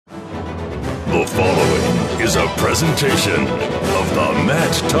The following is a presentation of the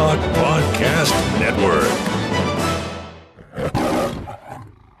Mat Talk Podcast Network.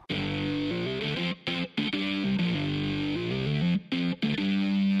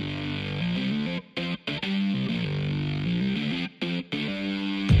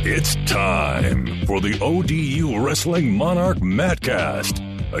 It's time for the ODU Wrestling Monarch Matcast,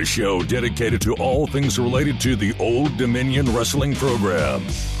 a show dedicated to all things related to the Old Dominion Wrestling program.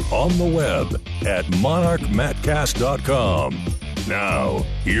 On the web at monarchmatcast.com. Now,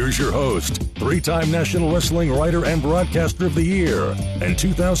 here's your host, three-time National Wrestling Writer and Broadcaster of the Year, and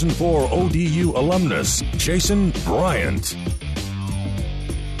 2004 ODU alumnus, Jason Bryant.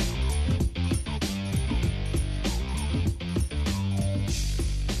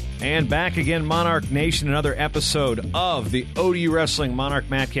 And back again, Monarch Nation, another episode of the ODU Wrestling Monarch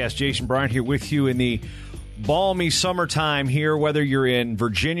Matcast. Jason Bryant here with you in the balmy summertime here, whether you're in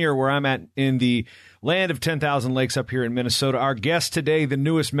Virginia or where I'm at in the land of 10,000 lakes up here in Minnesota. Our guest today, the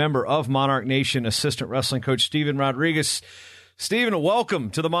newest member of Monarch Nation, assistant wrestling coach Steven Rodrigues. Steven, welcome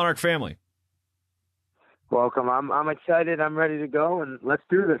to the Monarch family. Welcome. I'm excited. I'm ready to go, and let's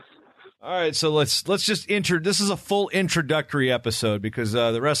do this. All right, so let's just this is a full introductory episode because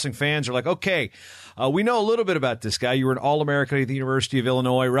the wrestling fans are like, okay, we know a little bit about this guy. You were an All-American at the University of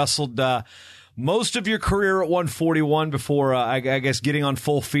Illinois, wrestled most of your career at 141 before, I guess, getting on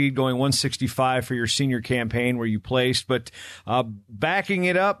full feed, going 165 for your senior campaign where you placed. But backing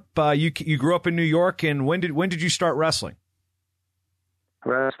it up, you grew up in New York, and when did you start wrestling?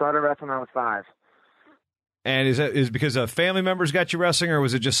 I started wrestling when I was 5. And is it because family members got you wrestling, or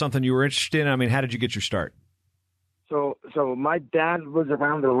was it just something you were interested in? I mean, how did you get your start? So my dad was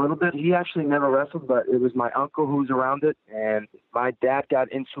around it a little bit. He actually never wrestled, but it was my uncle who was around it, and my dad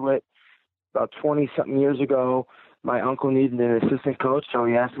got into it about 20-something years ago. My uncle needed an assistant coach, so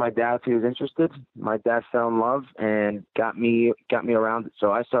he asked my dad if he was interested. My dad fell in love and got me around it.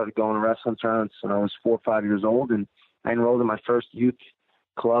 So I started going to wrestling tournaments when I was 4 or 5 years old, and I enrolled in my first youth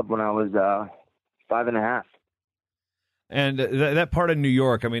club when I was 5.5. And that part of New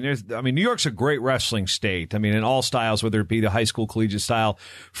York, New York's a great wrestling state. I mean, in all styles, whether it be the high school collegiate style,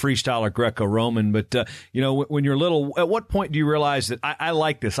 freestyle, or Greco-Roman. But, when you're little, at what point do you realize that I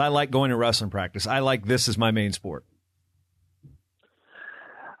like this? I like going to wrestling practice. I like this as my main sport.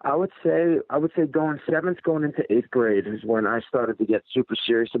 I would say going 7th, going into 8th grade is when I started to get super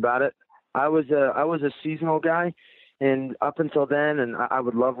serious about it. I was a seasonal guy. And up until then, and I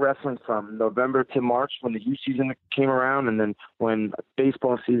would love wrestling from November to March when the youth season came around. And then when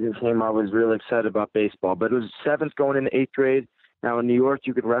baseball season came, I was really excited about baseball. But it was 7th going into 8th grade. Now in New York,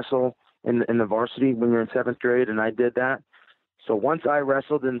 you could wrestle in the varsity when you're in 7th grade, and I did that. So once I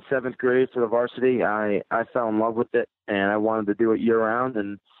wrestled in 7th grade for the varsity, I fell in love with it, and I wanted to do it year-round,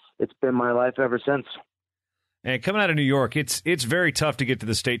 and it's been my life ever since. And coming out of New York, it's very tough to get to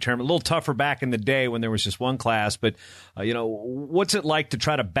the state tournament. A little tougher back in the day when there was just one class. But, what's it like to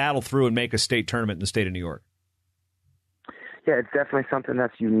try to battle through and make a state tournament in the state of New York? Yeah, it's definitely something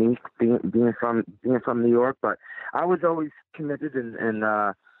that's unique being from New York. But I was always committed, and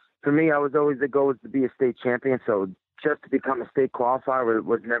for me, the goal was to be a state champion. So just to become a state qualifier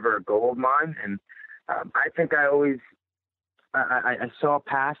was never a goal of mine. And I think I saw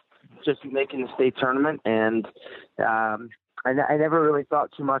past just making the state tournament, and I never really thought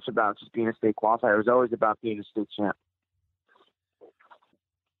too much about just being a state qualifier. It was always about being a state champ.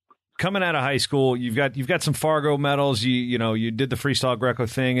 Coming out of high school, you've got some Fargo medals. You did the freestyle Greco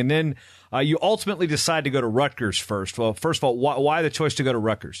thing, and then you ultimately decide to go to Rutgers first. Well, first of all, why the choice to go to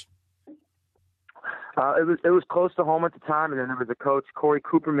Rutgers? It was close to home at the time, and then there was a coach, Corey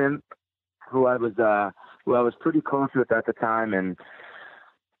Cooperman, who I was pretty close with at the time, and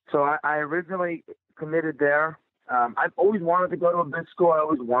so I originally committed there. I've always wanted to go to a big school. I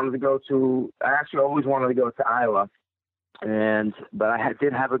actually always wanted to go to Iowa. But I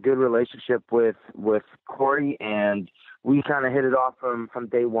did have a good relationship with Corey, and we kind of hit it off from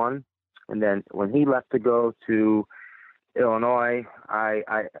day one. And then when he left to go to Illinois,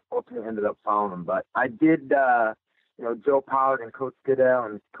 I ultimately ended up following him. But I did, Joe Pollard and Coach Goodell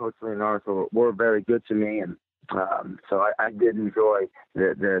and Coach Leonardo were very good to me, and so I did enjoy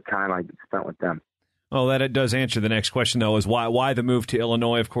the time I spent with them. Well, that does answer the next question, though, is why the move to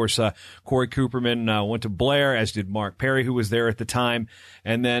Illinois. Of course, Corey Cooperman went to Blair, as did Mark Perry, who was there at the time.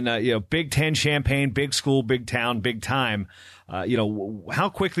 And then, Big Ten Champaign, big school, big town, big time.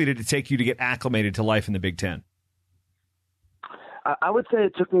 How quickly did it take you to get acclimated to life in the Big Ten? I would say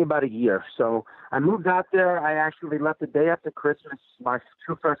it took me about a year. So I moved out there. I actually left the day after Christmas, my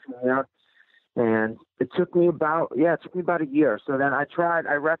true freshman year. And it took me about a year. So then I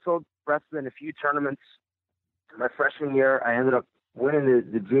wrestled wrestled in a few tournaments. My freshman year, I ended up winning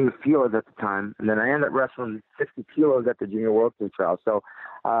the junior field at the time, and then I ended up wrestling 60 kilos at the Junior World Tour trial. So,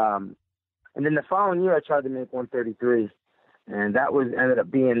 and then the following year, I tried to make 133, and that ended up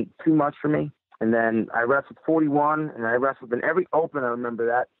being too much for me. And then I wrestled 41, and I wrestled in every open. I remember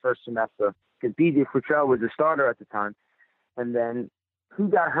that first semester because BJ Futrell was the starter at the time. And then he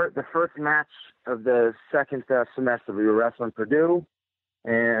got hurt the first match of the second semester. We were wrestling Purdue,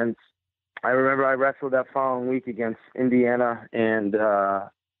 and I remember I wrestled that following week against Indiana, and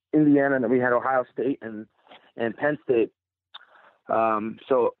then we had Ohio State and Penn State.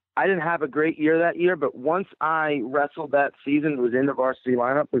 So I didn't have a great year that year, but once I wrestled that season, was in the varsity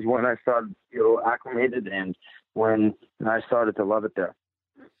lineup, was when I started to feel acclimated and when I started to love it there.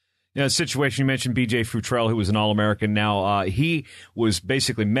 Yeah, the situation you mentioned, B.J. Futrell, who was an All-American now, he was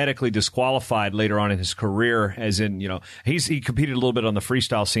basically medically disqualified later on in his career, as in, he competed a little bit on the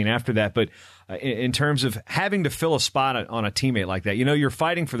freestyle scene after that, but in terms of having to fill a spot on a teammate like that, you're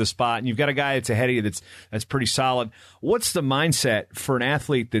fighting for the spot, and you've got a guy that's ahead of you that's pretty solid. What's the mindset for an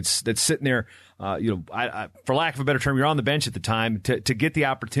athlete that's sitting there, for lack of a better term, you're on the bench at the time, to get the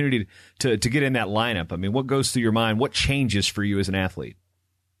opportunity to get in that lineup? I mean, what goes through your mind? What changes for you as an athlete?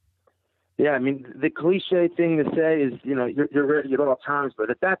 Yeah, I mean, the cliche thing to say is, you're ready at all times.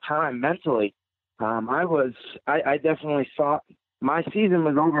 But at that time, mentally, I definitely thought my season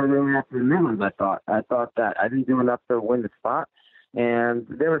was over really after the Midlands. I thought that I didn't do enough to win the spot. And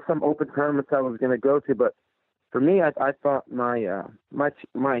there were some open tournaments I was going to go to. But for me, I thought my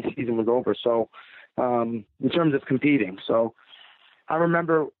season was over. So in terms of competing. So I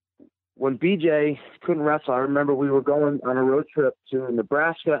remember when BJ couldn't wrestle, I remember we were going on a road trip to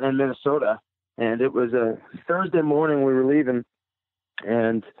Nebraska and Minnesota, and it was a Thursday morning we were leaving,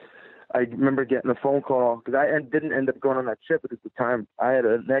 and I remember getting a phone call, because I didn't end up going on that trip at the time. I had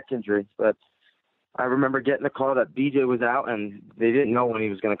a neck injury, but I remember getting a call that BJ was out, and they didn't know when he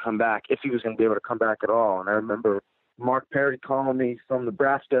was going to come back, if he was going to be able to come back at all. And I remember Mark Perry calling me from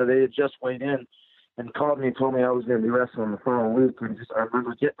Nebraska. They had just weighed in and called me and told me I was going to be wrestling the following week. And I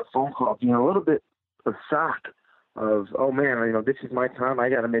remember getting the phone call, being a little bit of shock of, oh man, this is my time. I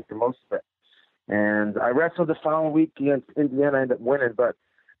got to make the most of it. And I wrestled the following week against Indiana. I ended up winning. But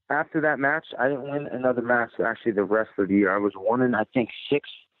after that match, I didn't win another match actually the rest of the year. I was 1 in, 6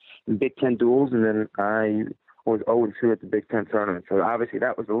 in Big Ten duels, and then I was 0-2 at the Big Ten tournament. So obviously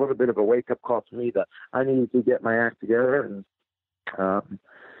that was a little bit of a wake-up call to me that I needed to get my act together. And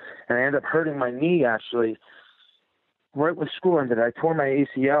I ended up hurting my knee, actually, right when school ended. I tore my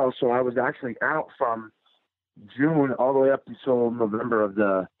ACL, so I was actually out from June all the way up until November of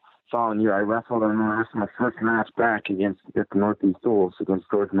the following year. I wrestled, and I wrestled my first match back at the Northeast Duels against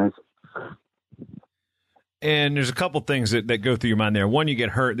George Mason. And there's a couple things that go through your mind there. One, you get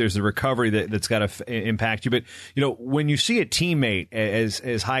hurt. There's the recovery that's got to impact you. But, when you see a teammate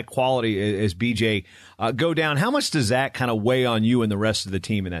as high quality as BJ go down, how much does that kind of weigh on you and the rest of the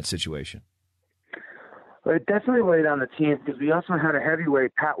team in that situation? Well, it definitely weighed on the team, because we also had a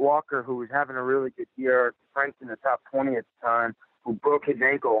heavyweight, Pat Walker, who was having a really good year, ranked in the top 20 at the time, who broke his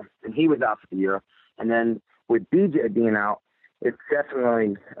ankle, and he was out for the year. And then with BJ being out, it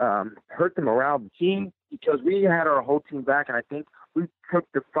definitely hurt the morale of the team, because we had our whole team back, and I think we took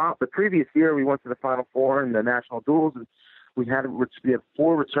the previous year. We went to the Final Four in the national duels, and we had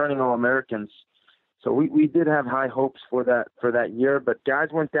 4 returning All-Americans. So we did have high hopes for that year, but guys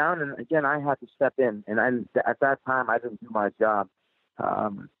went down, and again I had to step in, and at that time I didn't do my job.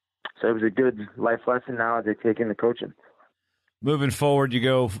 So it was a good life lesson now as I take into coaching. Moving forward, you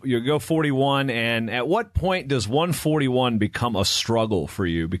go 41, and at what point does 141 become a struggle for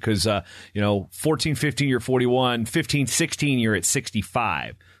you? Because 14, 15 you're 41, 15, 16 you're at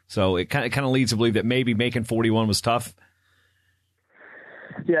 65. So it kind of leads to believe that maybe making 41 was tough.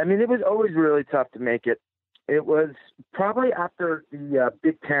 Yeah, I mean, it was always really tough to make it. It was probably after the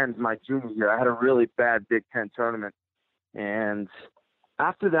Big Ten, my junior year. I had a really bad Big Ten tournament, and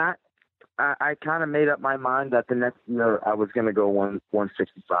after that, I kind of made up my mind that the next year I was going to go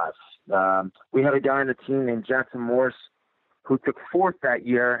 165. We had a guy on the team named Jackson Morse who took 4th that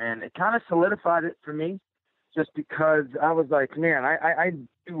year, and it kind of solidified it for me, just because I was like, man, I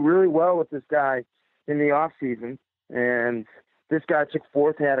do really well with this guy in the off season, and this guy took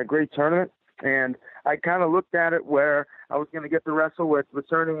 4th. He had a great tournament, and I kind of looked at it where I was going to get to wrestle with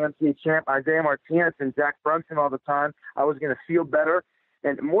returning NCAA champ Isaiah Martinez and Zach Brunson all the time. I was going to feel better.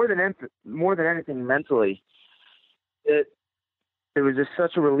 And more than anything, mentally, it was just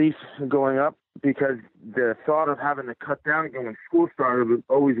such a relief going up, because the thought of having to cut down again when school started was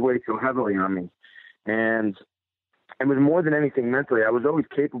always weighed so heavily on me. And it was more than anything mentally. I was always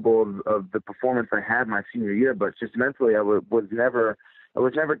capable of the performance I had my senior year, but just mentally, I was never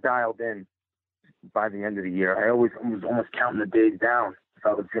dialed in by the end of the year. I was almost counting the days down if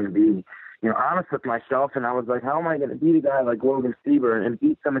I was going to be, honest with myself. And I was like, how am I going to beat a guy like Logan Stieber and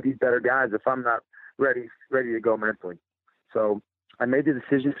beat some of these better guys if I'm not ready to go mentally? So I made the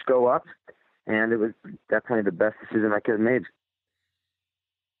decision to go up, and it was definitely the best decision I could have made.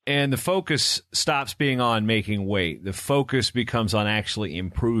 And the focus stops being on making weight. The focus becomes on actually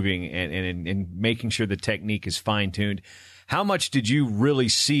improving and making sure the technique is fine-tuned. How much did you really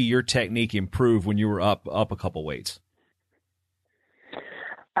see your technique improve when you were up a couple weights?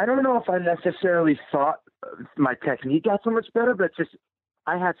 I don't know if I necessarily thought my technique got so much better, but just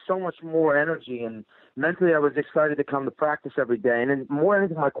I had so much more energy, and mentally I was excited to come to practice every day. And then more than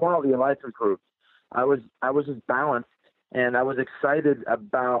anything, my quality of life improved. I was just balanced. And I was excited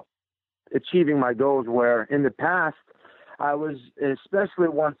about achieving my goals, where in the past I was, especially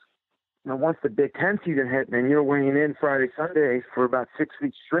once the Big Ten season hit and you're weighing in Friday, Sunday for about 6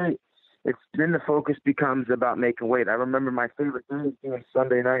 weeks straight, then the focus becomes about making weight. I remember my favorite days being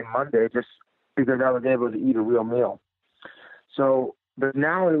Sunday night and Monday just because I was able to eat a real meal. So, but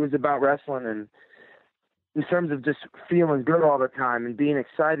now it was about wrestling, and in terms of just feeling good all the time and being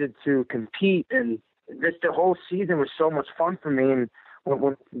excited to compete, and the whole season was so much fun for me. And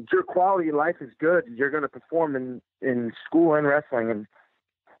when your quality of life is good, you're going to perform in school and wrestling. And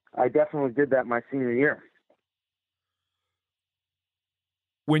I definitely did that my senior year.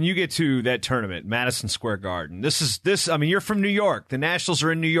 When you get to that tournament, Madison Square Garden, I mean, you're from New York. The Nationals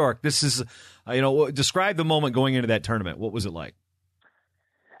are in New York. This is, describe the moment going into that tournament. What was it like?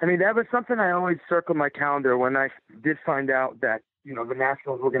 I mean, that was something I always circled my calendar when I did find out that, the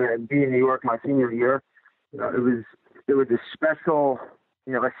Nationals were going to be in New York my senior year. It was a special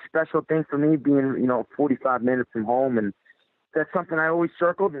thing for me being, 45 minutes from home. And that's something I always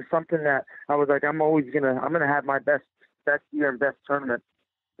circled, and something that I was like, I'm going to have my best year and best tournament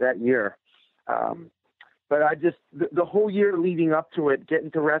that year. But the whole year leading up to it,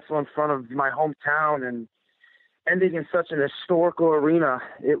 getting to wrestle in front of my hometown and ending in such an historical arena,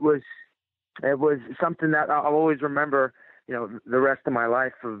 it was something that I'll always remember, the rest of my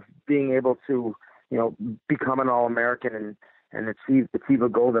life, of being able to, become an All-American and achieve a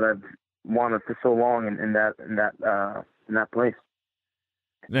goal that I've wanted for so long in that place.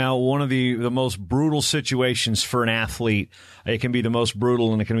 Now, one of the most brutal situations for an athlete, it can be the most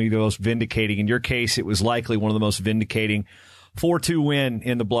brutal and it can be the most vindicating. In your case, it was likely one of the most vindicating. 4-2 win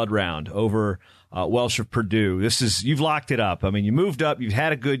in the blood round over Welsh of Purdue. You've locked it up. I mean, you moved up. You've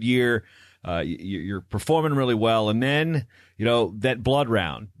had a good year. You're performing really well, and then that blood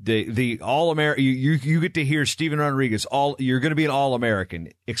round, the All American. You get to hear Steven Rodrigues. You're going to be an All American.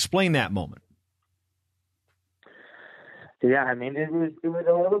 Explain that moment. Yeah, I mean, it was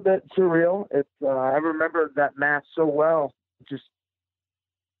a little bit surreal. I remember that match so well. Just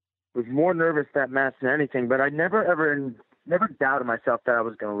was more nervous that match than anything. But I never doubted myself that I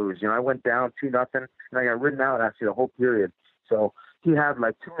was going to lose. I went down 2-0, and I got ridden out actually the whole period. So he had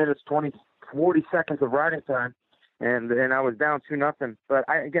like 2 minutes, 40 seconds of riding time, and I was down 2-0. But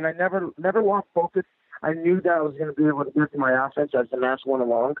I never lost focus. I knew that I was going to be able to get to my offense as the match went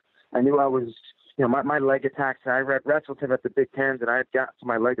along. I knew I was, my leg attacks. I wrestled him at the Big Tens, and I had got to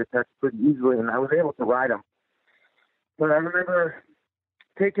my leg attacks pretty easily, and I was able to ride him. But I remember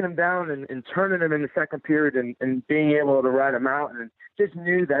taking him down and turning him in the second period and being able to ride him out, and just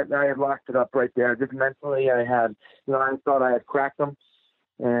knew that I had locked it up right there. Just mentally, I thought I had cracked him,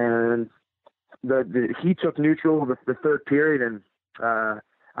 and he took neutral the third period, and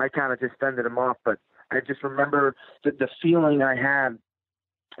I kind of just fended him off. But I just remember the feeling I had.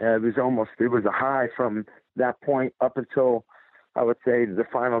 It was a high from that point up until, I would say, the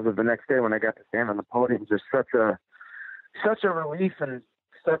finals of the next day when I got to stand on the podium. Just such a relief and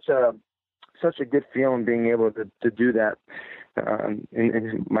such a good feeling being able to do that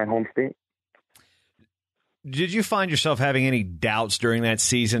in my home state. Did you find yourself having any doubts during that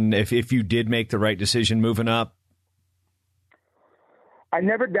season if you did make the right decision moving up? I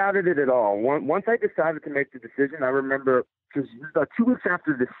never doubted it at all. Once I decided to make the decision, I remember, because about 2 weeks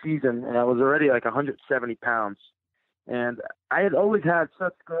after the season, and I was already like 170 pounds. And I had always had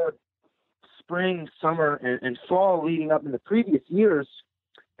such good spring, summer, and fall leading up in the previous years.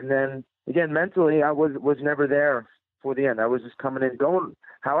 And then, again, mentally, I was never there for the end. I was just coming in, going,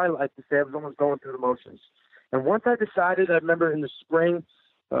 how I like to say, I was almost going through the motions. And once I decided, I remember in the spring,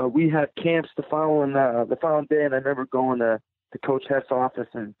 we had camps the following day, and I remember going to Coach Hess's office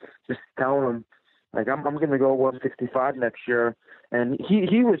and just telling him, like, I'm going to go 165 next year. And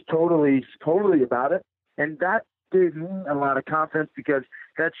he was totally about it. And that gave me a lot of confidence because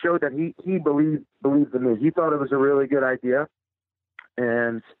that showed that he believed in me. He thought it was a really good idea.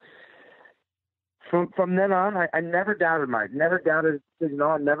 And from then on, I never doubted Mike, never doubted,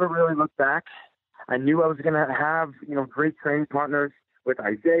 I never really looked back. I knew I was going to have, great training partners with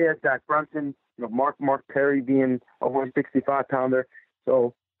Isaiah, Zach Brunson, Mark Perry being a 165-pounder.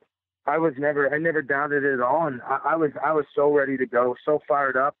 So I never doubted it at all. And I was so ready to go, so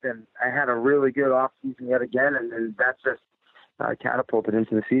fired up. And I had a really good off season yet again. And that's just catapulted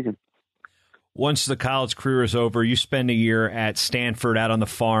into the season. Once the college career is over, you spend a year at Stanford out on the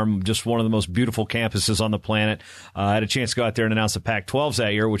farm, just one of the most beautiful campuses on the planet. I had a chance to go out there and announce the Pac-12s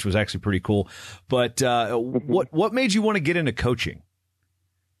that year, which was actually pretty cool. But what made you want to get into coaching?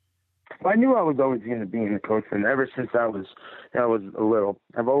 Well, I knew I was always going to be in the coaching ever since I was little.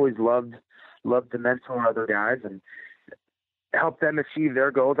 I've always loved to mentor other guys and help them achieve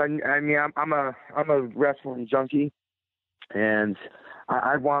their goals. I mean, I'm a wrestling junkie, and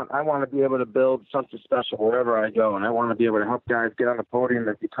I want to be able to build something special wherever I go, and I want to be able to help guys get on the podium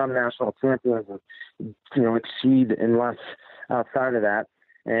and become national champions and exceed in life outside of that.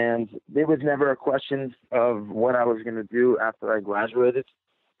 And it was never a question of what I was going to do after I graduated.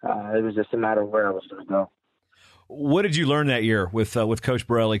 It was just a matter of where I was going to go. What did you learn that year with Coach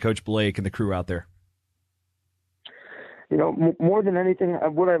Borelli, Coach Blake, and the crew out there? More than anything,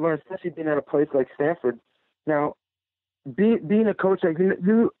 what I learned, especially being at a place like Stanford. Now, being a coach,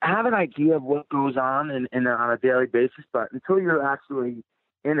 you have an idea of what goes on on a daily basis, but until you're actually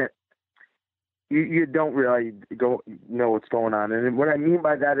in it, you don't really know what's going on. And what I mean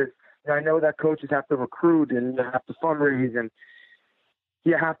by that is, I know that coaches have to recruit and you have to fundraise and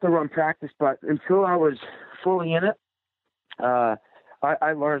you have to run practice, but until I was fully in it,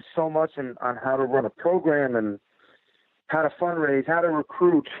 I learned so much on how to run a program and how to fundraise, how to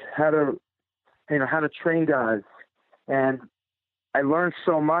recruit, how to train guys. And I learned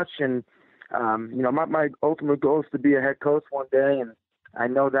so much, and my ultimate goal is to be a head coach one day, and I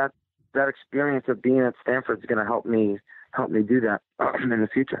know that experience of being at Stanford is going to help me do that in the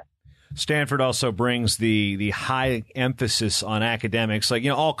future. Stanford also brings the high emphasis on academics, like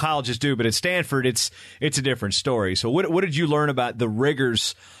all colleges do, but at Stanford it's a different story. So what did you learn about the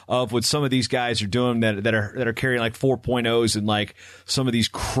rigors of what some of these guys are doing that are carrying like 4.0s and like some of these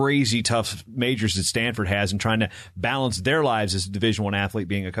crazy tough majors that Stanford has and trying to balance their lives as a Division I athlete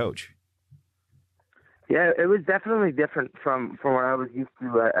being a coach? Yeah, it was definitely different from what I was used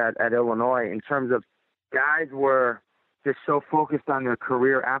to at Illinois in terms of guys were just so focused on their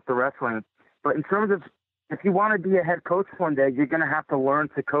career after wrestling. But in terms of if you want to be a head coach one day, you're going to have to learn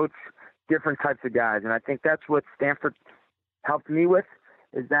to coach different types of guys. And I think that's what Stanford helped me with,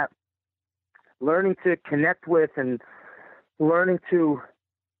 is that learning to connect with and learning to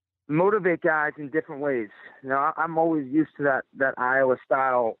motivate guys in different ways. I'm always used to that Iowa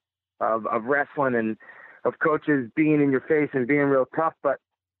style of wrestling and of coaches being in your face and being real tough, but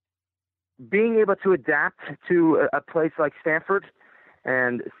being able to adapt to a place like Stanford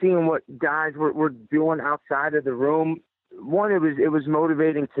and seeing what guys were doing outside of the room, one, it was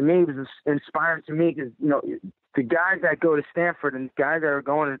motivating to me. It was inspiring to me because, the guys that go to Stanford and guys that are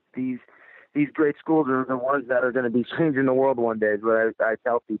going to these great schools are the ones that are going to be changing the world one day, is what I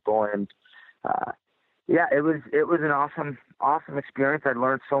tell people. And, it was an awesome experience. I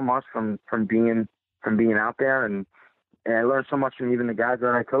learned so much from being out there, and I learned so much from even the guys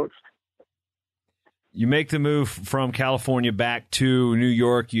that I coached. You make the move from California back to New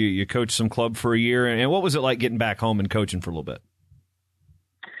York. You coached some club for a year. And what was it like getting back home and coaching for a little bit?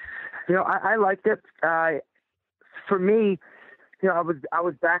 I liked it. For me, I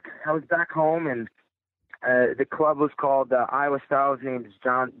was back home, and the club was called Iowa Style. His name is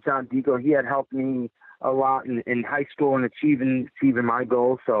John Digo. He had helped me a lot in high school and achieving my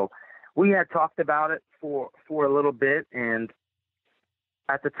goals. So we had talked about it for a little bit, and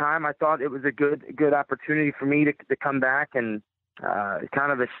at the time, I thought it was a good opportunity for me to come back and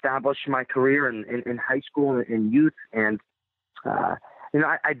kind of establish my career in high school and in youth. And,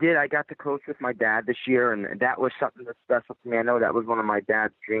 I did. I got to coach with my dad this year, and that was something that's special to me. I know that was one of my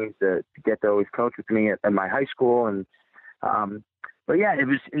dad's dreams to get to always coach with me at my high school. And but, yeah, it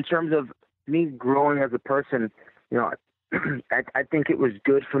was in terms of me growing as a person, I think it was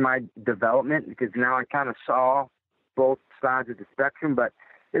good for my development because now I kind of saw both sides of the spectrum, but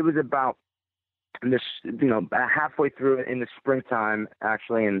it was about this, halfway through it in the springtime,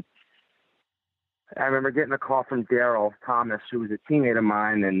 actually. And I remember getting a call from Daryl Thomas, who was a teammate of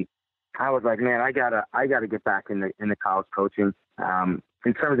mine. And I was like, man, I gotta get back in the college coaching.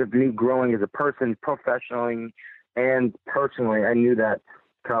 In terms of me growing as a person, professionally and personally, I knew that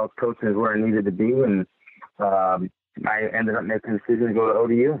college coaching is where I needed to be. And I ended up making the decision to go to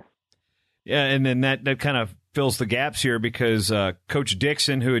ODU. Yeah, and then that kind of fills the gaps here because Coach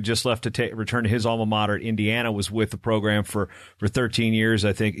Dixon, who had just left to return to his alma mater at Indiana, was with the program for 13 years.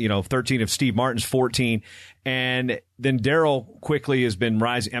 I think, 13 of Steve Martin's 14. And then Daryl quickly has been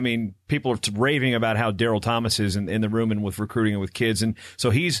rising. I mean, people are raving about how Daryl Thomas is in the room and with recruiting and with kids. And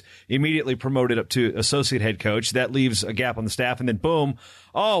so he's immediately promoted up to associate head coach. That leaves a gap on the staff. And then boom,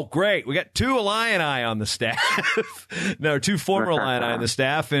 oh, great. We got two Illini on the staff. No, two former Illini on the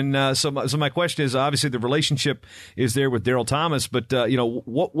staff. And so my question is, obviously the relationship is there with Daryl Thomas, but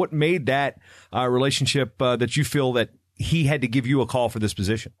what made that relationship that you feel that he had to give you a call for this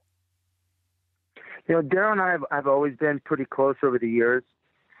position? Daryl and I have always been pretty close over the years.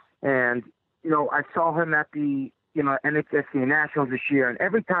 And, I saw him at the, NHSC Nationals this year. And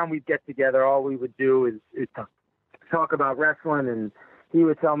every time we'd get together, all we would do is talk about wrestling. And he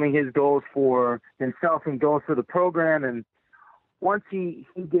would tell me his goals for himself and goals for the program. And once he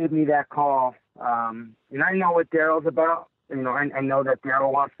gave me that call, and I know what Daryl's about. I know that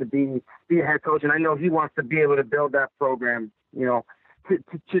Daryl wants to be a head coach, and I know he wants to be able to build that program,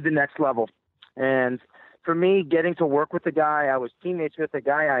 to the next level. And for me, getting to work with the guy, I was teammates with the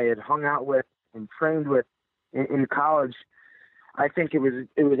guy I had hung out with and trained with in college. I think it was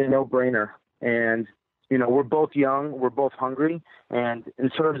a no-brainer. And, we're both young, we're both hungry. And in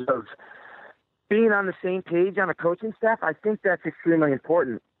terms of being on the same page on a coaching staff, I think that's extremely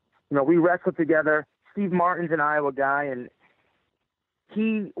important. We wrestled together. Steve Martin's an Iowa guy, and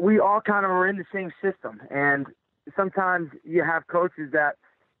we all kind of are in the same system. And sometimes you have coaches that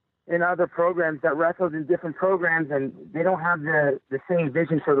in other programs that wrestled in different programs, and they don't have the same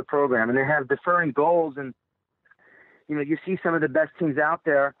vision for the program, and they have differing goals. And, you see some of the best teams out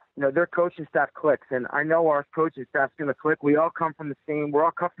there, their coaching staff clicks. And I know our coaching staff's going to click. We're all cut from the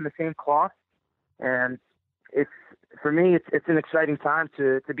same cloth. And for me, it's an exciting time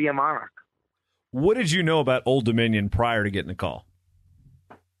to be a Monarch. What did you know about Old Dominion prior to getting the call?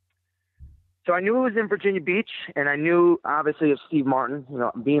 So I knew it was in Virginia Beach, and I knew obviously of Steve Martin.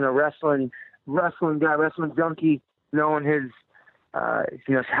 Being a wrestling guy, wrestling junkie, knowing his,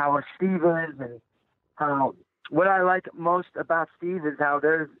 how Steve is, and how what I like most about Steve is how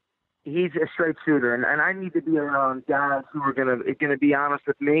he's a straight shooter, and I need to be around guys who are gonna be honest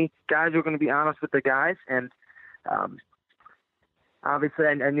with me, guys who are gonna be honest with the guys, and obviously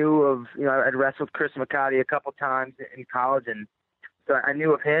I knew of I'd wrestled Chris McCarty a couple times in college, and so I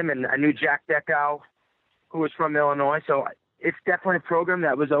knew of him, and I knew Jack Deckow, who was from Illinois. So it's definitely a program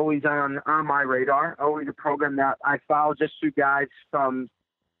that was always on my radar, always a program that I followed just through guys that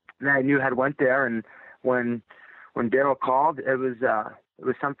I knew had went there. And when Daryl called, it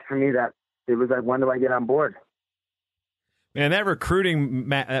was something for me that it was like, when do I get on board? Man, that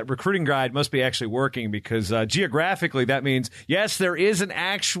recruiting guide must be actually working because geographically that means, yes, there is an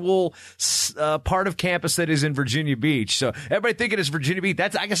actual part of campus that is in Virginia Beach. So everybody thinking it's Virginia Beach.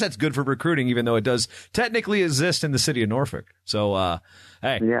 I guess that's good for recruiting, even though it does technically exist in the city of Norfolk. So,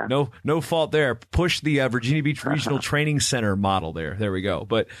 hey, yeah. No fault there. Push the Virginia Beach Regional Training Center model there. There we go.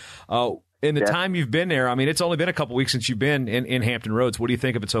 But in the time you've been there, I mean, it's only been a couple weeks since you've been in Hampton Roads. What do you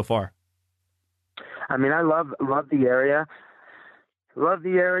think of it so far? I mean, I love the area. Love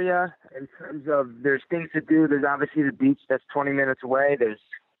the area in terms of there's things to do. There's obviously the beach that's 20 minutes away.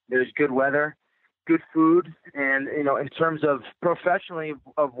 There's good weather, good food, and in terms of professionally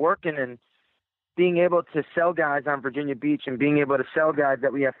of working and being able to sell guys on Virginia Beach and being able to sell guys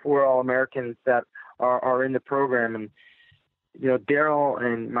that we have 4 All-Americans that are in the program. And Daryl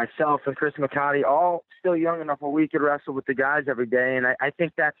and myself and Chris McCarty, all still young enough where we could wrestle with the guys every day. And I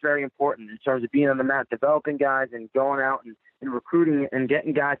think that's very important in terms of being on the mat, developing guys and going out and recruiting and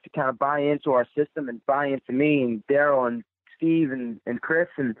getting guys to kind of buy into our system and buy into me and Daryl and Steve and Chris.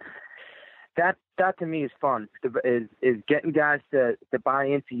 And that to me is fun, is getting guys to buy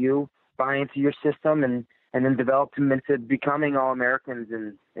into you, buy into your system, and then develop them into becoming All-Americans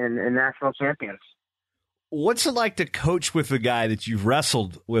and national champions. What's it like to coach with a guy that you've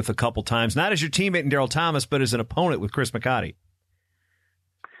wrestled with a couple times, not as your teammate in Daryl Thomas, but as an opponent with Chris McCarty?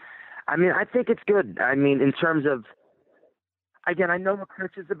 I mean, I think it's good. I mean, in terms of, again, I know what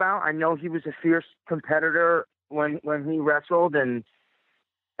Chris is about. I know he was a fierce competitor when he wrestled, and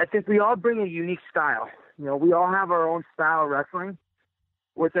I think we all bring a unique style. We all have our own style of wrestling,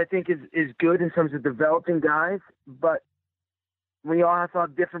 which I think is good in terms of developing guys, but we all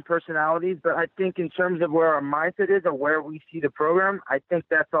have different personalities. But I think in terms of where our mindset is or where we see the program, I think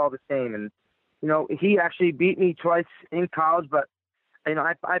that's all the same. And, he actually beat me twice in college, but,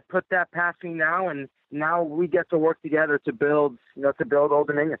 I put that past me now, and now we get to work together to build Old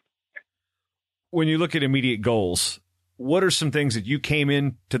Dominion. When you look at immediate goals, what are some things that you came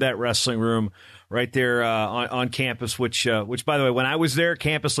into that wrestling room right there on campus, which by the way, when I was there,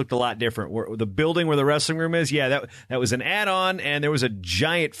 campus looked a lot different. The building where the wrestling room is, that was an add-on, and there was a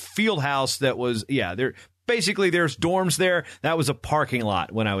giant field house that was, there. Basically, there's dorms there. That was a parking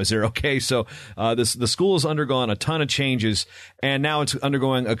lot when I was there. Okay, so the school has undergone a ton of changes, and now it's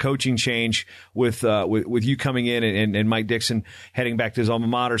undergoing a coaching change with you coming in and Mike Dixon heading back to his alma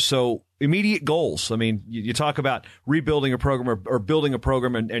mater. So immediate goals. I mean, you talk about rebuilding a program or building a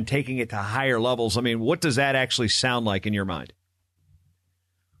program and taking it to higher levels. I mean, what does that actually sound like in your mind?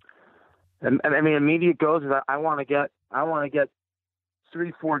 I mean, immediate goals is I want to get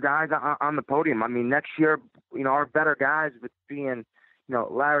 3-4 guys on the podium. I mean, next year, our better guys with being,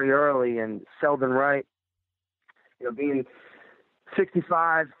 Larry Early and Sheldon Wright, being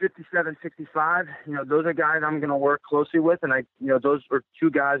 65, 57, 65, those are guys I'm going to work closely with. And those are two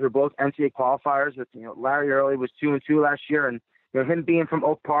guys who are both NCAA qualifiers. With, Larry Early was 2-2 last year, and, him being from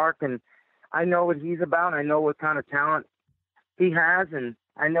Oak Park, and I know what he's about. I know what kind of talent he has, and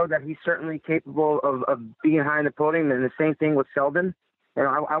I know that he's certainly capable of being high in the podium. And the same thing with Sheldon. And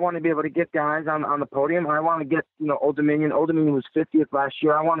I want to be able to get guys on the podium. I want to get, Old Dominion. Old Dominion was 50th last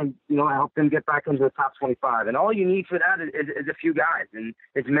year. I want to, help them get back into the top 25. And all you need for that is a few guys. And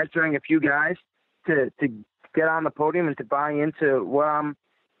it's mentoring a few guys to get on the podium and to buy into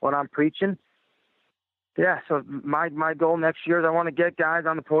what I'm preaching. Yeah, so my goal next year is I want to get guys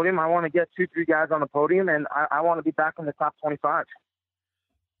on the podium. I want to get 2-3 guys on the podium, and I want to be back in the top 25.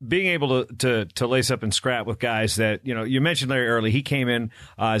 Being able to lace up and scrap with guys that, you mentioned Larry Early. He came in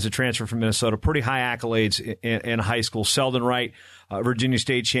as a transfer from Minnesota, pretty high accolades in high school. Sheldon Wright, Virginia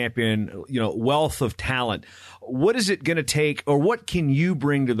State champion, wealth of talent. What is it going to take, or what can you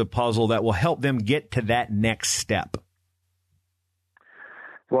bring to the puzzle that will help them get to that next step?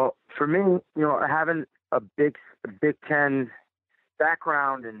 Well, for me, having a Big Ten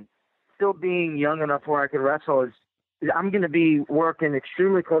background and still being young enough where I could wrestle I'm going to be working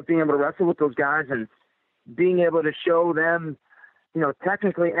extremely close, being able to wrestle with those guys and being able to show them,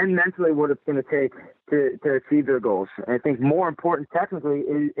 technically and mentally what it's going to take to achieve their goals. And I think more important technically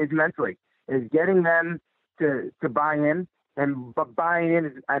is mentally, is getting them to buy in. And but buying in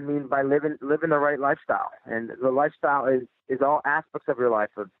is, I mean, by living the right lifestyle. And the lifestyle is all aspects of your life,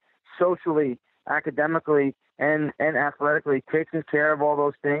 of socially, academically, and athletically, taking care of all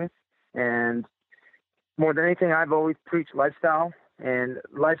those things. And more than anything, I've always preached lifestyle, and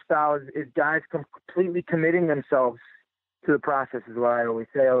lifestyle is guys completely committing themselves to the process is what I always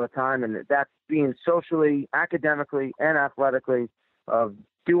say all the time, and that's being socially, academically, and athletically, of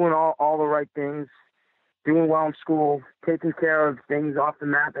doing all the right things, doing well in school, taking care of things off the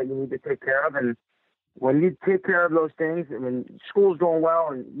mat that you need to take care of, and when you take care of those things, and when school's going well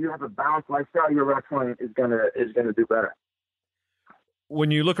and you have a balanced lifestyle, your wrestling is gonna do better. When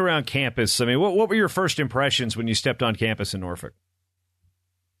you look around campus, I mean, what were your first impressions when you stepped on campus in Norfolk?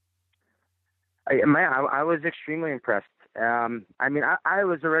 I was extremely impressed. I mean, I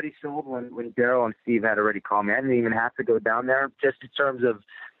was already sold when Daryl and Steve had already called me. I didn't even have to go down there, just in terms of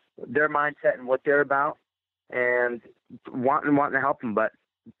their mindset and what they're about, and wanting to help them. But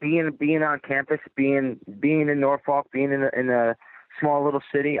being on campus, being in Norfolk, being in a small little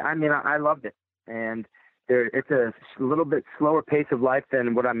city, I mean, I loved it. And it's a little bit slower pace of life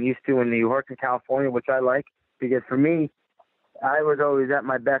than what I'm used to in New York and California, which I like, because for me, I was always at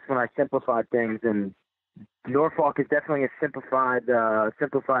my best when I simplified things, and Norfolk is definitely a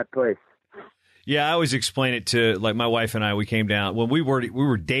simplified place. Yeah, I always explain it to, like, my wife and I. We came down when we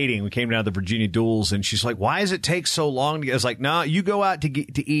were dating. We came down to the Virginia Duels, and she's like, "Why does it take so long to get?" I was like, "No, you go out to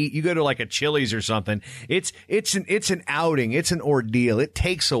eat. You go to like a Chili's or something. It's an outing. It's an ordeal. It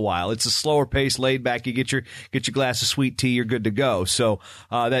takes a while. It's a slower pace, laid back. You get your glass of sweet tea. You're good to go. So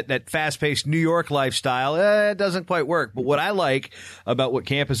that fast paced New York lifestyle, it doesn't quite work. But what I like about what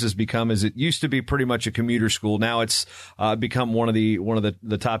campus has become is it used to be pretty much a commuter school. Now it's become one of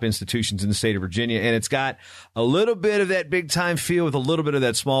the top institutions in the state of Virginia, and it's got a little bit of that big time feel with a little bit of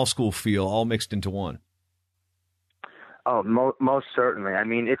that small school feel, all mixed into one. Oh, most certainly. I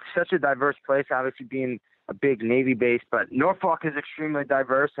mean, it's such a diverse place, obviously being a big Navy base, but Norfolk is extremely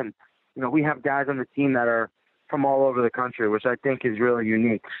diverse, and we have guys on the team that are from all over the country, which I think is really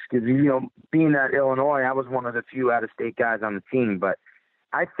unique. Because being at Illinois, I was one of the few out-of-state guys on the team, but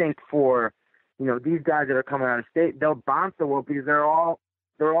I think for these guys that are coming out of state, they'll bond so well because they're all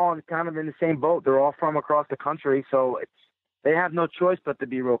kind of in the same boat. They're all from across the country, so they have no choice but to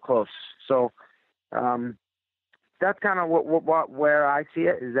be real close. So that's kind of where I see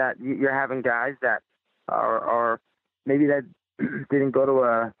it, is that you're having guys that are maybe that didn't go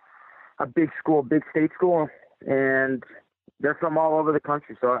to a big school, big state school, and they're from all over the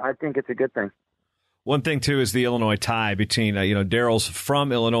country. So I think it's a good thing. One thing, too, is the Illinois tie between, Daryl's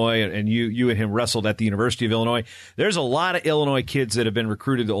from Illinois and you and him wrestled at the University of Illinois. There's a lot of Illinois kids that have been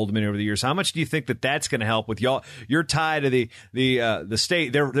recruited to Old Dominion over the years. How much do you think that that's going to help with your tie to the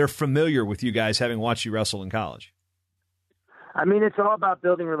state? They're familiar with you guys, having watched you wrestle in college. I mean, it's all about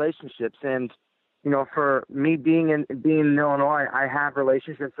building relationships. And, for me being in Illinois, I have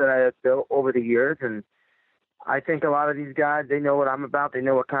relationships that I have built over the years. And I think a lot of these guys, they know what I'm about. They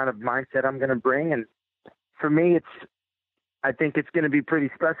know what kind of mindset I'm going to bring. And for me, I think it's going to be pretty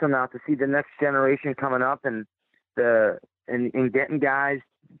special now to see the next generation coming up and getting guys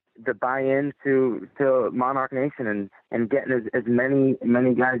to buy into Monarch Nation and getting as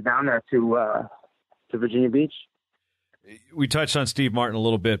many guys down there to Virginia Beach. We touched on Steve Martin a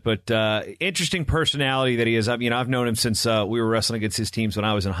little bit, but interesting personality that he is. I've known him since we were wrestling against his teams when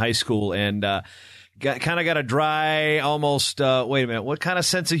I was in high school, and kind of got a dry, almost. Wait a minute, what kind of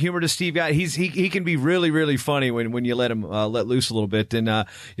sense of humor does Steve got? He can be really, really funny when you let him let loose a little bit. And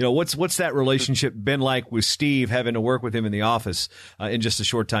what's that relationship been like with Steve, having to work with him in the office in just a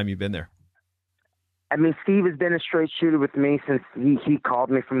short time you've been there? I mean, Steve has been a straight shooter with me since he called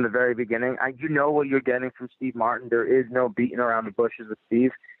me from the very beginning. You know what you're getting from Steve Martin. There is no beating around the bushes with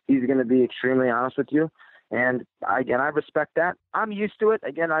Steve. He's going to be extremely honest with you. And I respect that. I'm used to it.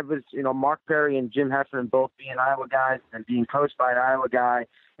 Again, I was, Mark Perry and Jim Heffernan both being Iowa guys and being coached by an Iowa guy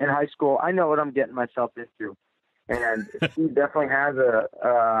in high school. I know what I'm getting myself into. And Steve definitely has a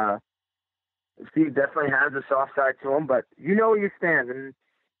soft side to him, but you know where you stand. And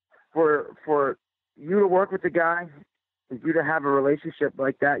for you to work with the guy, for you to have a relationship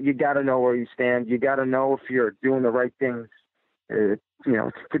like that, you got to know where you stand. You got to know if you're doing the right things, to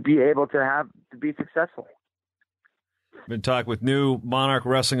be able to be successful. Been talking with new Monarch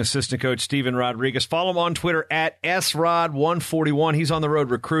Wrestling assistant coach Steven Rodrigues. Follow him on Twitter at SRod141. He's on the road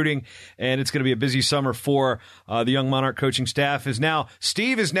recruiting, and it's going to be a busy summer for the young Monarch coaching staff.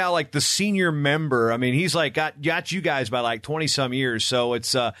 Steve is now like the senior member. I mean, he's like got you guys by like 20 some years. So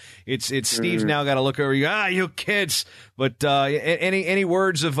it's Steve's now got to look over you kids. But any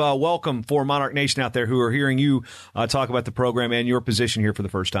words of welcome for Monarch Nation out there who are hearing you talk about the program and your position here for the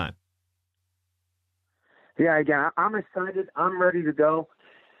first time? Yeah, again, I'm excited. I'm ready to go.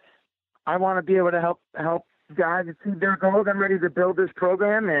 I want to be able to help guys achieve their goals. I'm ready to build this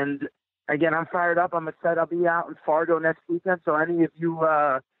program, and again, I'm fired up. I'm excited. I'll be out in Fargo next weekend. So any of you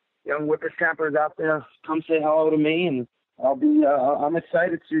young whippersnappers out there, come say hello to me, and I'm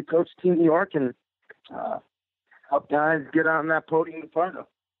excited to coach Team New York and help guys get on that podium in Fargo.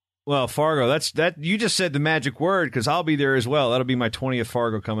 Well, Fargo, that you just said the magic word, because I'll be there as well. That'll be my 20th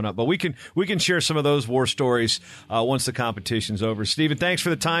Fargo coming up. But we can share some of those war stories once the competition's over. Steven, thanks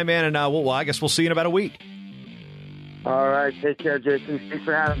for the time, man, and I guess we'll see you in about a week. All right, take care, Jason. Thanks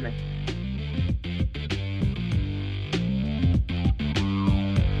for having me.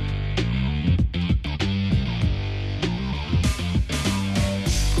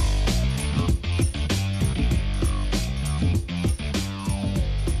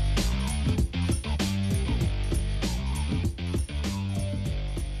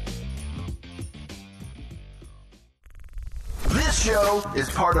 Show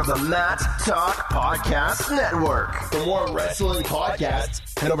is part of the Matt Talk Podcast Network. For more wrestling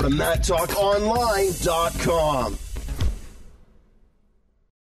podcasts, head over to MattTalkOnline.com.